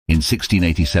In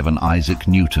 1687, Isaac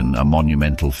Newton, a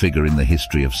monumental figure in the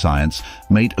history of science,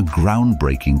 made a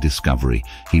groundbreaking discovery.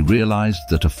 He realized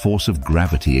that a force of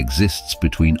gravity exists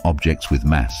between objects with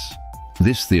mass.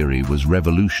 This theory was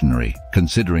revolutionary,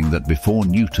 considering that before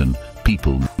Newton,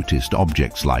 people noticed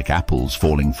objects like apples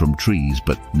falling from trees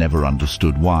but never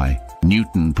understood why.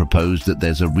 Newton proposed that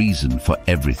there's a reason for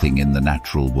everything in the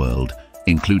natural world,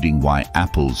 including why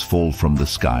apples fall from the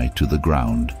sky to the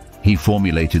ground. He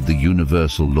formulated the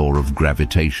universal law of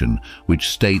gravitation, which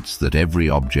states that every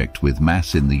object with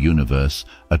mass in the universe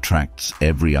attracts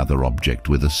every other object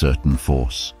with a certain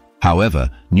force. However,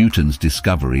 Newton's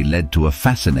discovery led to a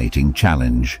fascinating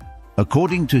challenge.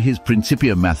 According to his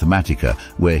Principia Mathematica,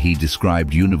 where he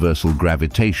described universal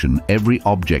gravitation, every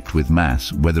object with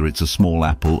mass, whether it's a small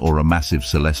apple or a massive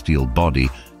celestial body,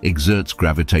 exerts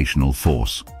gravitational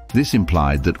force. This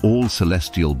implied that all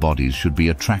celestial bodies should be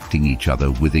attracting each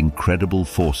other with incredible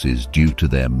forces due to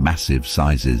their massive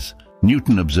sizes.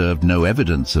 Newton observed no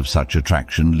evidence of such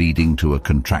attraction, leading to a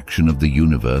contraction of the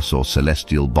universe or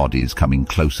celestial bodies coming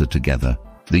closer together.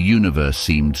 The universe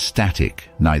seemed static,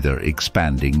 neither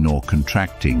expanding nor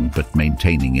contracting, but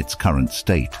maintaining its current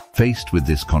state. Faced with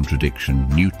this contradiction,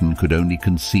 Newton could only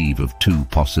conceive of two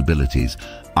possibilities.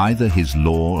 Either his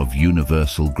law of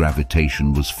universal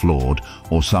gravitation was flawed,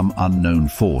 or some unknown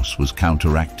force was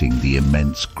counteracting the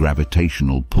immense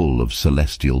gravitational pull of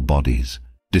celestial bodies.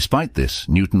 Despite this,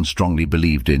 Newton strongly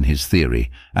believed in his theory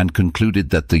and concluded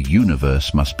that the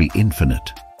universe must be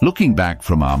infinite. Looking back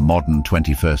from our modern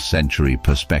 21st century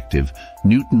perspective,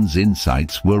 Newton's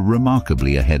insights were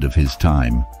remarkably ahead of his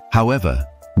time. However,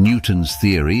 Newton's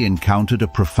theory encountered a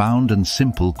profound and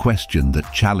simple question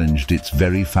that challenged its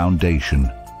very foundation.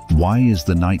 Why is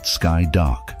the night sky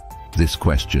dark? This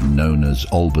question, known as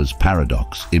Olbers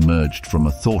Paradox, emerged from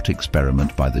a thought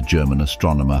experiment by the German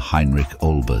astronomer Heinrich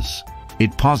Olbers.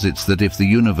 It posits that if the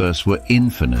universe were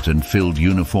infinite and filled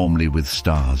uniformly with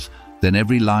stars, then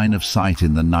every line of sight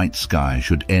in the night sky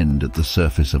should end at the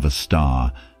surface of a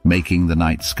star, making the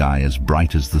night sky as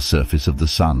bright as the surface of the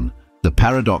sun. The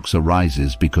paradox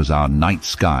arises because our night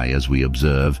sky, as we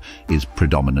observe, is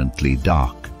predominantly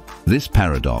dark. This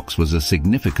paradox was a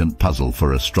significant puzzle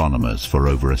for astronomers for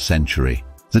over a century.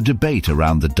 The debate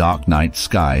around the dark night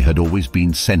sky had always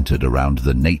been centered around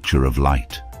the nature of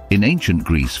light. In ancient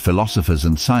Greece, philosophers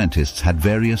and scientists had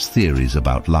various theories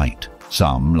about light.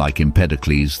 Some, like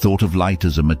Empedocles, thought of light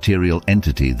as a material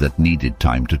entity that needed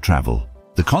time to travel.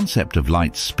 The concept of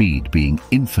light's speed being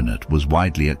infinite was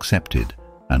widely accepted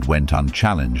and went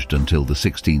unchallenged until the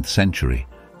 16th century,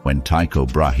 when Tycho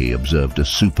Brahe observed a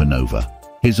supernova.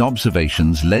 His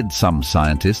observations led some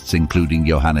scientists, including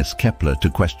Johannes Kepler, to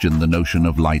question the notion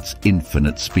of light's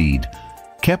infinite speed.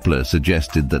 Kepler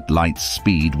suggested that light's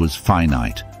speed was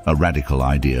finite, a radical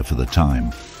idea for the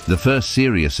time. The first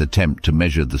serious attempt to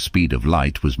measure the speed of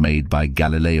light was made by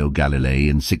Galileo Galilei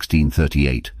in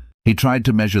 1638. He tried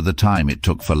to measure the time it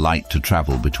took for light to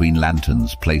travel between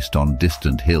lanterns placed on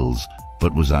distant hills,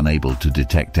 but was unable to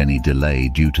detect any delay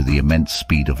due to the immense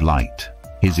speed of light.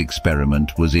 His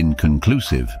experiment was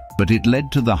inconclusive, but it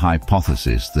led to the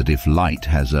hypothesis that if light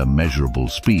has a measurable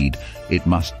speed, it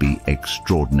must be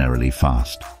extraordinarily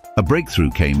fast. A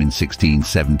breakthrough came in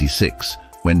 1676,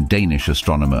 when Danish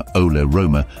astronomer Ole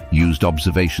Romer used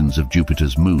observations of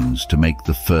Jupiter's moons to make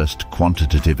the first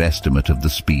quantitative estimate of the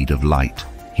speed of light.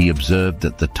 He observed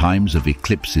that the times of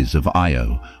eclipses of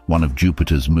Io, one of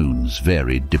Jupiter's moons,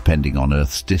 varied depending on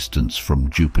Earth's distance from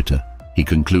Jupiter. He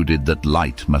concluded that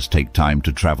light must take time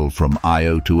to travel from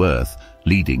Io to Earth,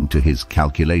 leading to his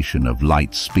calculation of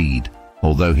light speed.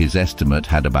 Although his estimate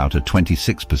had about a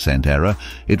 26% error,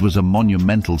 it was a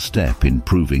monumental step in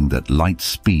proving that light's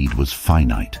speed was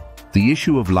finite. The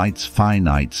issue of light's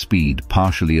finite speed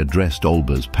partially addressed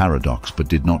Olbers' paradox but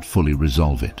did not fully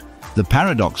resolve it. The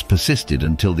paradox persisted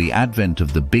until the advent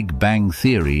of the Big Bang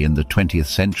theory in the 20th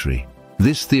century.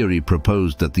 This theory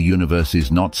proposed that the universe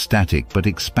is not static but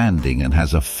expanding and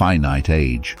has a finite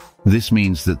age. This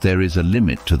means that there is a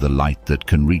limit to the light that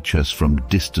can reach us from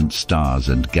distant stars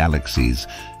and galaxies,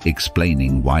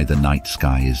 explaining why the night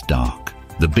sky is dark.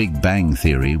 The Big Bang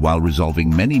theory, while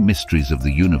resolving many mysteries of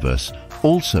the universe,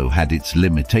 also had its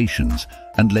limitations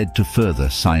and led to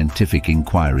further scientific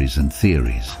inquiries and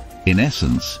theories. In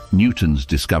essence, Newton's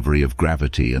discovery of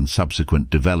gravity and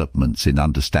subsequent developments in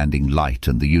understanding light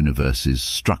and the universe's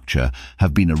structure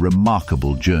have been a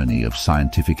remarkable journey of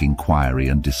scientific inquiry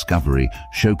and discovery,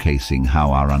 showcasing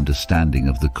how our understanding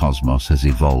of the cosmos has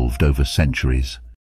evolved over centuries.